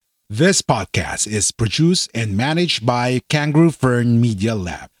This podcast is produced and managed by Kangaroo Fern Media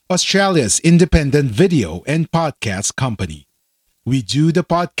Lab, Australia's independent video and podcast company. We do the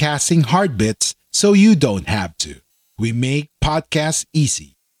podcasting hard bits so you don't have to. We make podcasts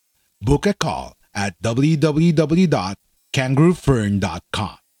easy. Book a call at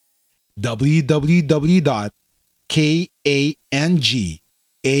www.kangaroofern.com.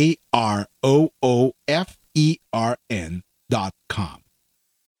 www.kangaroofern.com.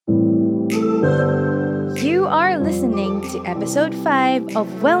 You are listening to episode 5 of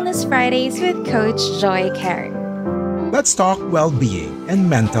Wellness Fridays with Coach Joy Karen. Let's talk well-being and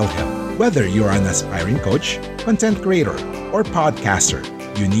mental health. Whether you're an aspiring coach, content creator, or podcaster,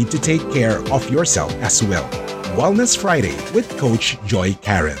 you need to take care of yourself as well. Wellness Friday with Coach Joy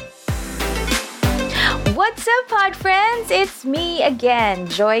Karen. What's up, pod friends? It's me again,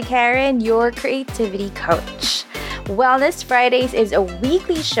 Joy Karen, your creativity coach. Wellness Fridays is a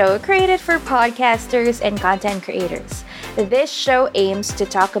weekly show created for podcasters and content creators. This show aims to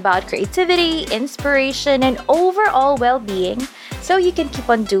talk about creativity, inspiration, and overall well-being so you can keep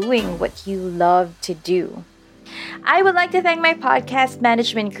on doing what you love to do. I would like to thank my podcast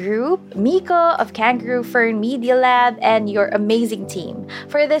management group, Miko of Kangaroo Fern Media Lab, and your amazing team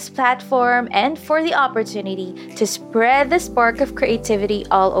for this platform and for the opportunity to spread the spark of creativity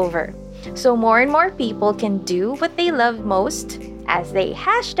all over, so more and more people can do what they love most as they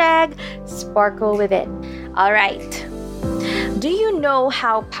hashtag sparkle within. All right. Do you know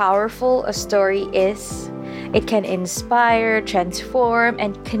how powerful a story is? It can inspire, transform,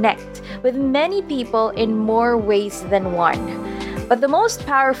 and connect with many people in more ways than one. But the most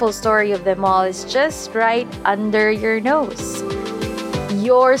powerful story of them all is just right under your nose.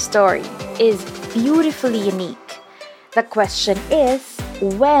 Your story is beautifully unique. The question is,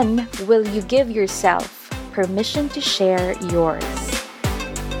 when will you give yourself permission to share yours?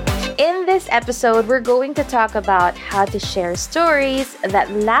 In this episode, we're going to talk about how to share stories that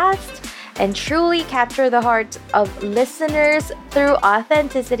last and truly capture the hearts of listeners through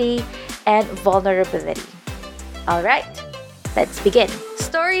authenticity and vulnerability. All right, let's begin.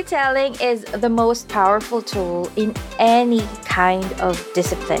 Storytelling is the most powerful tool in any kind of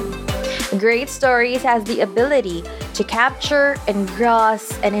discipline. Great stories has the ability to capture,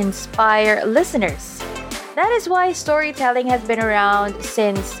 engross, and inspire listeners. That is why storytelling has been around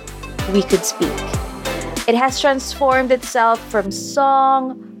since we could speak. It has transformed itself from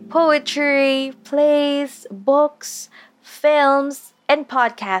song, poetry, plays, books, films, and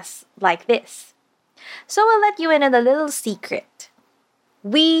podcasts like this. So I'll let you in on a little secret.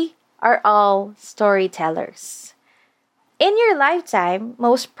 We are all storytellers. In your lifetime,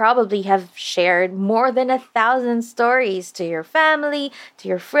 most probably have shared more than 1,000 stories to your family, to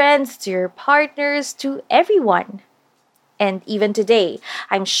your friends, to your partners, to everyone. And even today,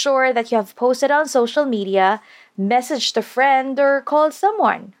 I'm sure that you have posted on social media, messaged a friend, or called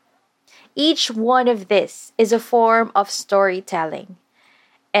someone. Each one of this is a form of storytelling.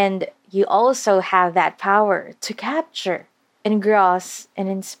 And you also have that power to capture, engross, and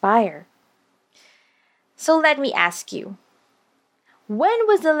inspire. So let me ask you, when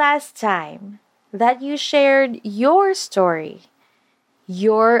was the last time that you shared your story,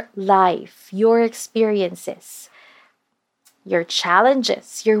 your life, your experiences, your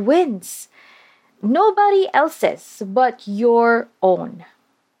challenges, your wins? Nobody else's but your own.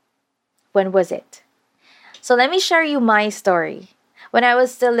 When was it? So let me share you my story. When I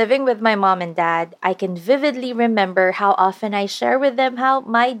was still living with my mom and dad, I can vividly remember how often I share with them how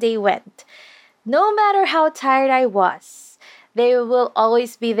my day went. No matter how tired I was, they will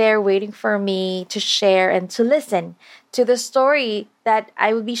always be there waiting for me to share and to listen to the story that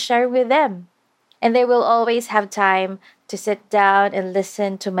I will be sharing with them. And they will always have time to sit down and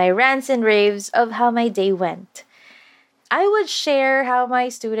listen to my rants and raves of how my day went. I would share how my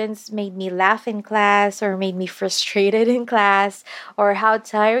students made me laugh in class or made me frustrated in class, or how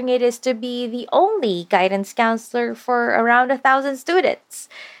tiring it is to be the only guidance counselor for around 1,000 students.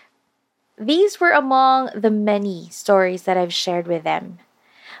 These were among the many stories that I've shared with them.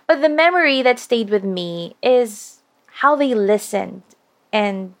 But the memory that stayed with me is how they listened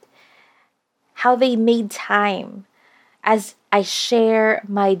and how they made time as I share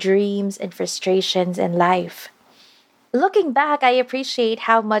my dreams and frustrations in life. Looking back, I appreciate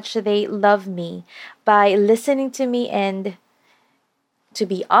how much they love me by listening to me, and to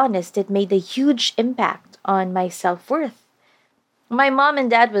be honest, it made a huge impact on my self-worth. My mom and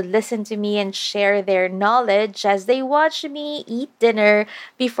dad would listen to me and share their knowledge as they watched me eat dinner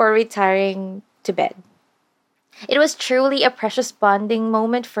before retiring to bed. It was truly a precious bonding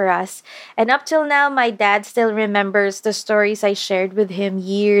moment for us, and up till now, my dad still remembers the stories I shared with him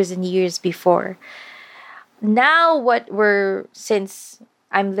years and years before. Now, since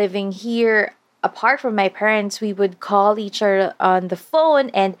I'm living here apart from my parents, we would call each other on the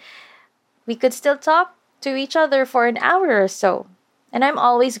phone and we could still talk to each other for an hour or so. And I'm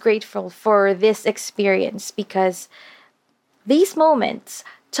always grateful for this experience because these moments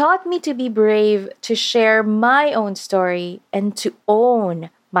taught me to be brave, to share my own story, and to own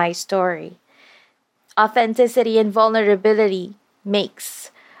my story. Authenticity and vulnerability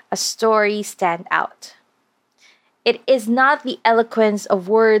makes a story stand out. It is not the eloquence of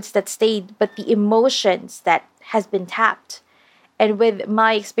words that stayed, but the emotions that has been tapped. And with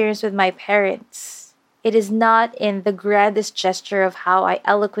my experience with my parents, it is not in the grandest gesture of how I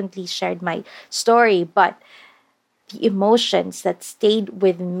eloquently shared my story, but the emotions that stayed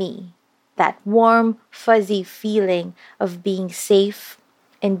with me. That warm, fuzzy feeling of being safe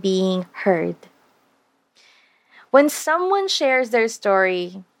and being heard. When someone shares their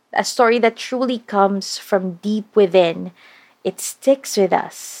story, a story that truly comes from deep within, it sticks with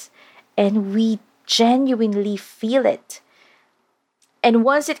us and we genuinely feel it. And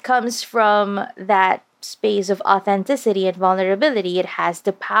once it comes from that space of authenticity and vulnerability, it has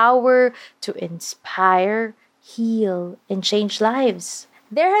the power to inspire, heal, and change lives.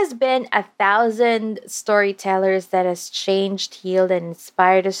 There has been 1,000 storytellers that has changed, healed, and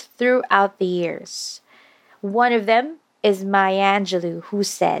inspired us throughout the years. One of them is Maya Angelou, who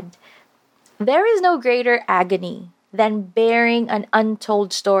said, "There is no greater agony than bearing an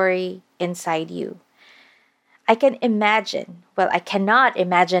untold story inside you." I cannot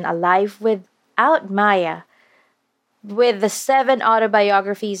imagine a life without Maya, with the 7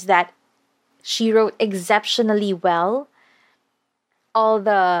 autobiographies that she wrote exceptionally well, all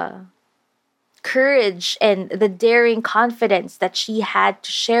the courage and the daring confidence that she had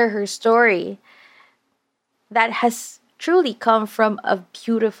to share her story, that has truly come from a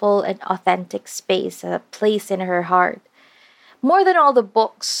beautiful and authentic space, a place in her heart. More than all the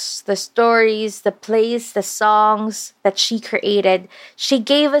books, the stories, the plays, the songs that she created, she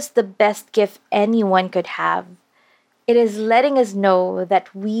gave us the best gift anyone could have. It is letting us know that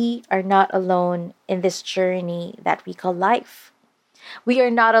we are not alone in this journey that we call life. We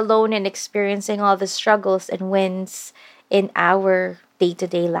are not alone in experiencing all the struggles and wins in our day to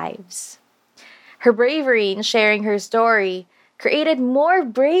day lives. Her bravery in sharing her story created more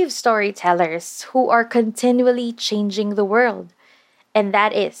brave storytellers who are continually changing the world. And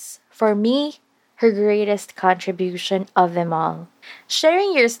that is, for me, her greatest contribution of them all.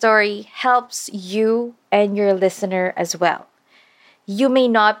 Sharing your story helps you and your listener as well. You may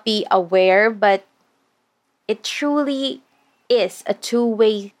not be aware, but it truly is a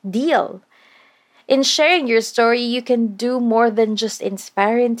two-way deal. In sharing your story, you can do more than just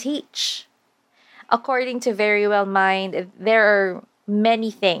inspire and teach. According to Very Well Mind, there are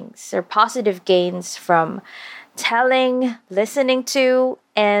many things or positive gains from telling, listening to,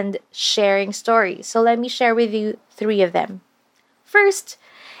 and sharing stories. So let me share with you 3 of them. First,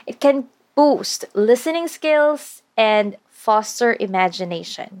 it can boost listening skills and foster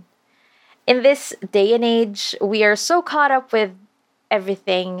imagination. In this day and age, we are so caught up with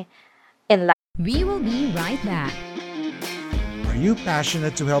everything in life. We will be right back. Are you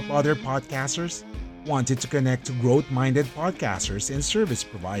passionate to help other podcasters? Wanted to connect to growth-minded podcasters and service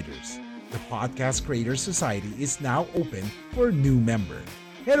providers? The Podcast Creators Society is now open for new members.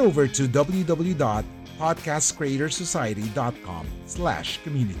 Head over to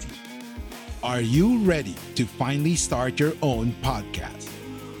www.podcastcreatorsociety.com/community. Are you ready to finally start your own podcast?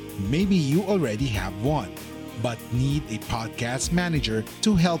 Maybe you already have one, but need a podcast manager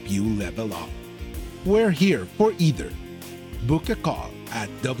to help you level up. We're here for either. Book a call at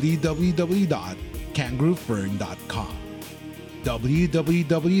www.kangaroofern.com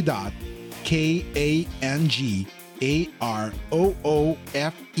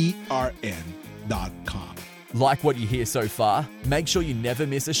www.kangaroofern.com. Like what you hear so far? Make sure you never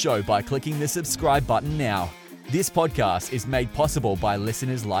miss a show by clicking the subscribe button now. This podcast is made possible by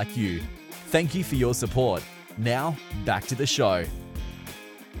listeners like you. Thank you for your support. Now, back to the show.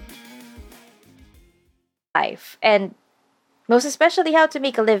 Life, and most especially how to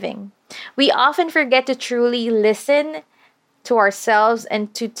make a living. We often forget to truly listen to ourselves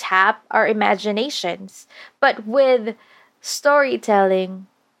and to tap our imaginations. But with storytelling,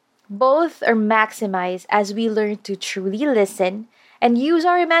 both are maximized as we learn to truly listen and use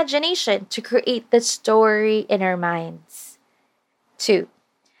our imagination to create the story in our minds. 2.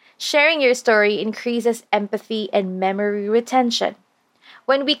 Sharing your story increases empathy and memory retention.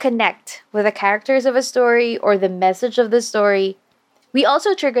 When we connect with the characters of a story or the message of the story, we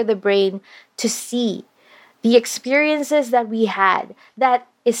also trigger the brain to see the experiences that we had that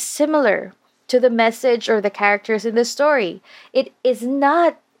is similar to the message or the characters in the story. It is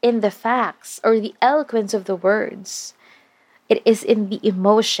not in the facts or the eloquence of the words. It is in the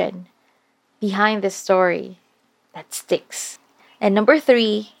emotion behind the story that sticks. And number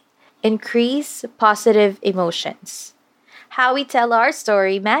 3, increase positive emotions. How we tell our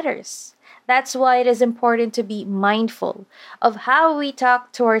story matters. That's why it is important to be mindful of how we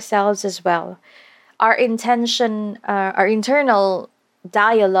talk to ourselves as well. Our intention, our internal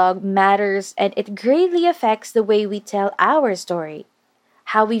dialogue matters, and it greatly affects the way we tell our story,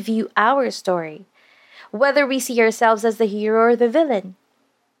 how we view our story, whether we see ourselves as the hero or the villain.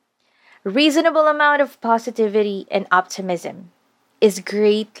 Reasonable amount of positivity and optimism is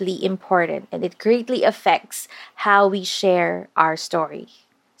greatly important, and it greatly affects how we share our story.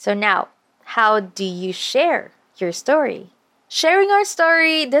 So now, how do you share your story? Sharing our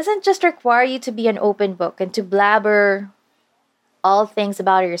story doesn't just require you to be an open book and to blabber all things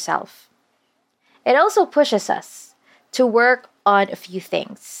about yourself. It also pushes us to work on a few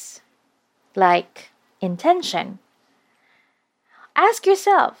things, like intention. Ask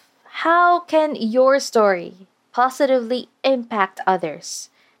yourself, how can your story positively impact others?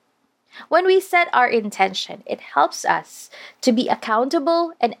 When we set our intention, it helps us to be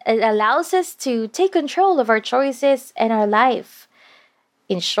accountable, and it allows us to take control of our choices and our life.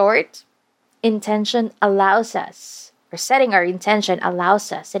 In short, intention allows us, or setting our intention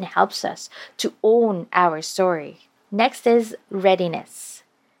allows us and helps us to own our story. Next is readiness.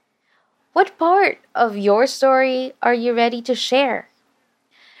 What part of your story are you ready to share?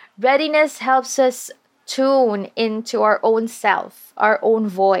 Readiness helps us tune into our own self, our own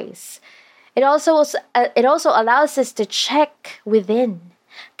voice. It also allows us to check within,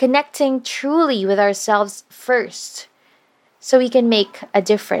 connecting truly with ourselves first, so we can make a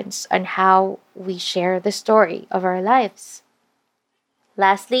difference on how we share the story of our lives.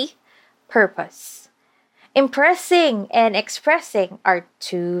 Lastly, purpose. Impressing and expressing are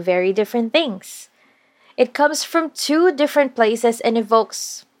two very different things. It comes from two different places and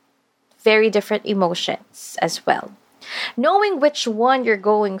evokes very different emotions as well. Knowing which one you're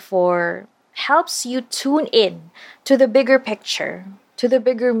going for helps you tune in to the bigger picture, to the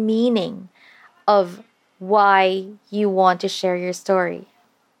bigger meaning of why you want to share your story.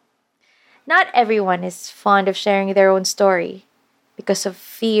 Not everyone is fond of sharing their own story because of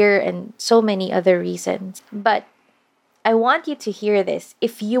fear and so many other reasons. But I want you to hear this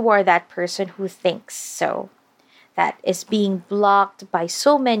if you are that person who thinks so, that is being blocked by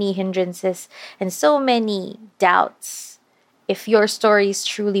so many hindrances and so many doubts. If your story is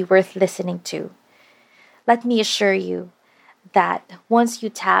truly worth listening to, let me assure you that once you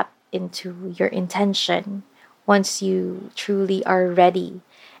tap into your intention, once you truly are ready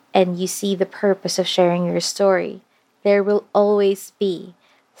and you see the purpose of sharing your story, there will always be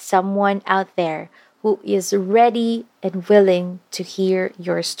someone out there who is ready and willing to hear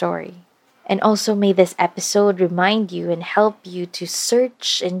your story. And also, may this episode remind you and help you to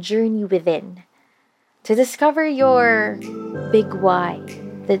search and journey within, to discover your big why,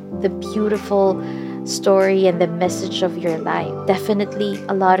 the beautiful story and the message of your life. Definitely,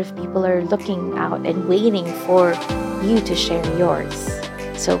 a lot of people are looking out and waiting for you to share yours.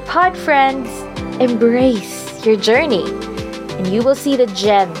 So, pod friends, embrace your journey, and you will see the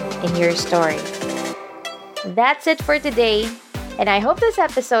gem in your story. That's it for today. And I hope this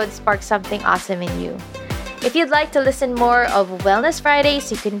episode sparked something awesome in you. If you'd like to listen more of Wellness Fridays,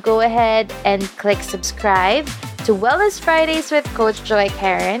 you can go ahead and click subscribe to Wellness Fridays with Coach Joy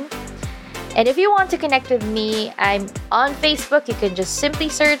Karen. And if you want to connect with me, I'm on Facebook. You can just simply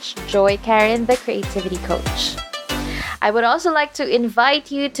search Joy Karen, the Creativity Coach. I would also like to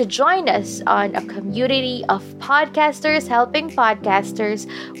invite you to join us on a community of podcasters helping podcasters,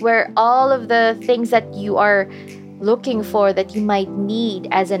 where all of the things that you are looking for, that you might need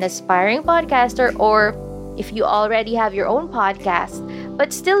as an aspiring podcaster, or if you already have your own podcast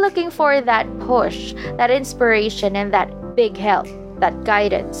but still looking for that push, that inspiration, and that big help, that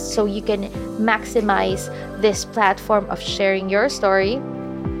guidance, so you can maximize this platform of sharing your story,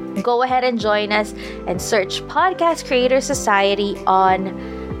 go ahead and join us and search Podcast Creator Society on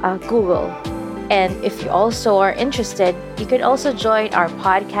Google. And if you also are interested, you can also join our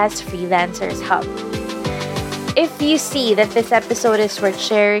Podcast Freelancers Hub. If you see that this episode is worth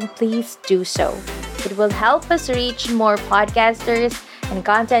sharing, please do so. It will help us reach more podcasters and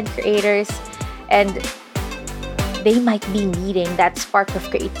content creators, and they might be needing that spark of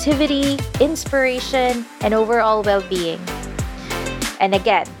creativity, inspiration, and overall well-being. And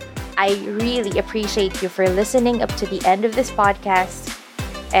again, I really appreciate you for listening up to the end of this podcast.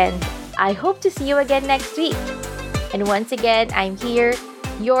 And I hope to see you again next week. And once again, I'm here,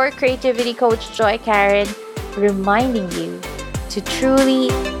 your creativity coach, Joy Karen, reminding you to truly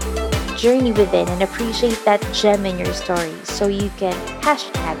journey within and appreciate that gem in your story so you can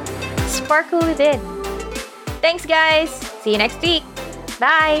 #sparkle within. Thanks, guys. See you next week.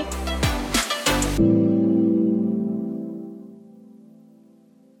 Bye.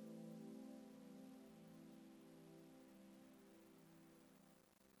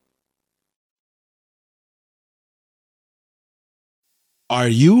 Are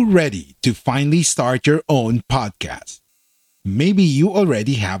you ready to finally start your own podcast? Maybe you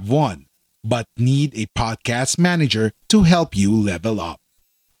already have one, but need a podcast manager to help you level up.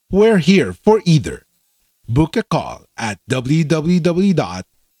 We're here for either. Book a call at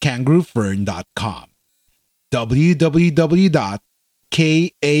www.kangaroofern.com.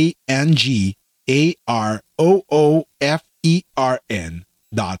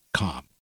 www.kangaroofern.com.